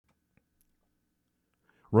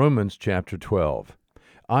Romans chapter 12.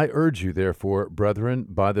 I urge you, therefore, brethren,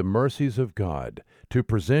 by the mercies of God, to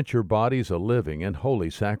present your bodies a living and holy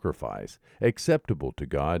sacrifice, acceptable to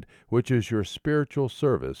God, which is your spiritual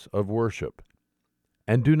service of worship.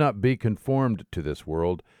 And do not be conformed to this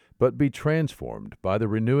world, but be transformed by the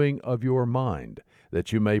renewing of your mind,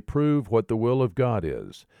 that you may prove what the will of God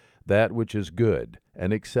is, that which is good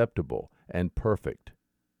and acceptable and perfect.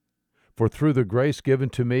 For through the grace given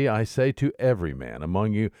to me, I say to every man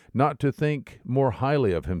among you not to think more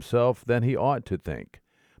highly of himself than he ought to think,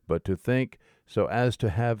 but to think so as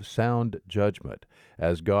to have sound judgment,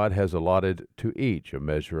 as God has allotted to each a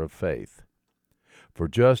measure of faith. For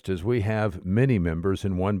just as we have many members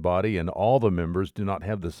in one body, and all the members do not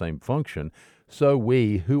have the same function, so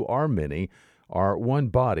we, who are many, are one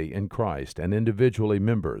body in Christ, and individually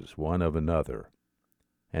members one of another.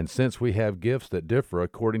 And since we have gifts that differ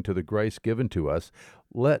according to the grace given to us,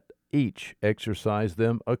 let each exercise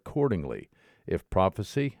them accordingly. If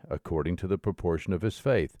prophecy, according to the proportion of his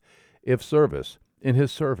faith; if service, in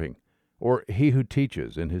his serving; or he who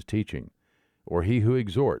teaches, in his teaching; or he who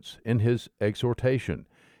exhorts, in his exhortation;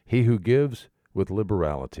 he who gives, with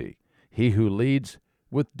liberality; he who leads,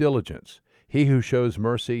 with diligence; he who shows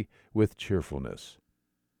mercy, with cheerfulness.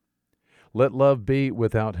 Let love be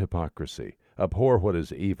without hypocrisy. Abhor what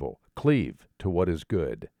is evil, cleave to what is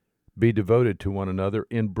good. Be devoted to one another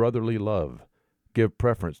in brotherly love. Give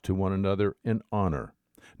preference to one another in honor,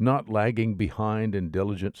 not lagging behind in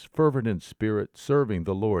diligence, fervent in spirit, serving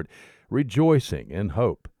the Lord, rejoicing in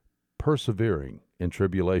hope, persevering in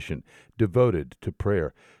tribulation, devoted to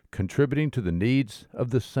prayer, contributing to the needs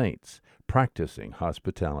of the saints, practicing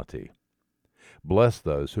hospitality. Bless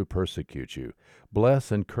those who persecute you.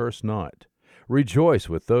 Bless and curse not. Rejoice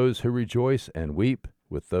with those who rejoice, and weep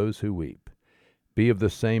with those who weep. Be of the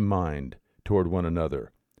same mind toward one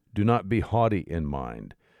another. Do not be haughty in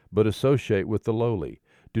mind, but associate with the lowly.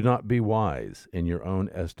 Do not be wise in your own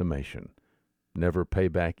estimation. Never pay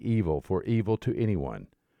back evil for evil to anyone.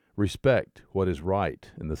 Respect what is right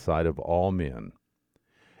in the sight of all men.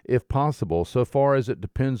 If possible, so far as it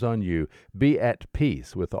depends on you, be at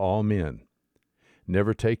peace with all men.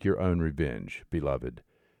 Never take your own revenge, beloved,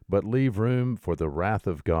 but leave room for the wrath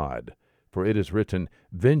of God. For it is written,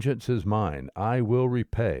 Vengeance is mine, I will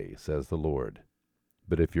repay, says the Lord.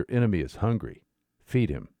 But if your enemy is hungry, feed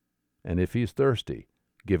him, and if he is thirsty,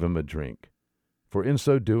 give him a drink. For in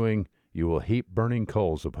so doing you will heap burning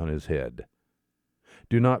coals upon his head.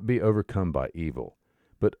 Do not be overcome by evil,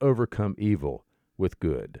 but overcome evil with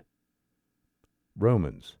good.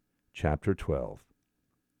 Romans chapter 12.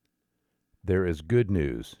 There is good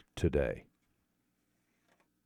news today.